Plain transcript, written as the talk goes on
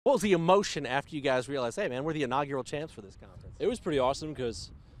What was the emotion after you guys realized, hey, man, we're the inaugural champs for this conference? It was pretty awesome because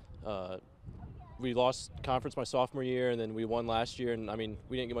we lost conference my sophomore year, and then we won last year. And I mean,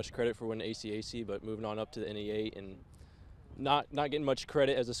 we didn't get much credit for winning ACAC, but moving on up to the NE8 and not getting much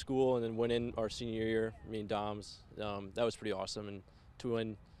credit as a school, and then winning our senior year, me and Dom's, that was pretty awesome. And to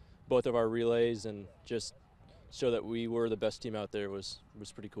win both of our relays and just show that we were the best team out there was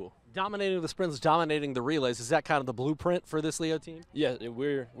pretty cool. Dominating the sprints, dominating the relays, is that kind of the blueprint for this Leo team? Yeah,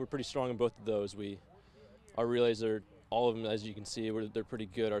 we're pretty strong in both of those. Our relays are, all of them, as you can see, they're pretty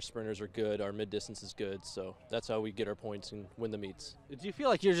good. Our sprinters are good. Our mid distance is good. So that's how we get our points and win the meets. Do you feel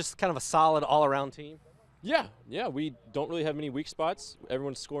like you're just kind of a solid all-around team? Yeah, we don't really have many weak spots.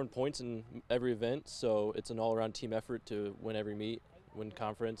 Everyone's scoring points in every event, so it's an all-around team effort to win every meet, win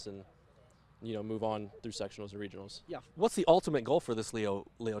conference, and move on through sectionals and regionals. Yeah. What's the ultimate goal for this Leo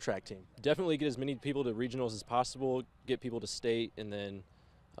track team? Definitely get as many people to regionals as possible, get people to state, and then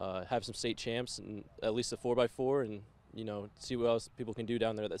have some state champs, and at least a 4x4, and see what else people can do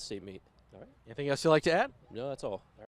down there at that state meet. All right. Anything else you'd like to add? No, that's all.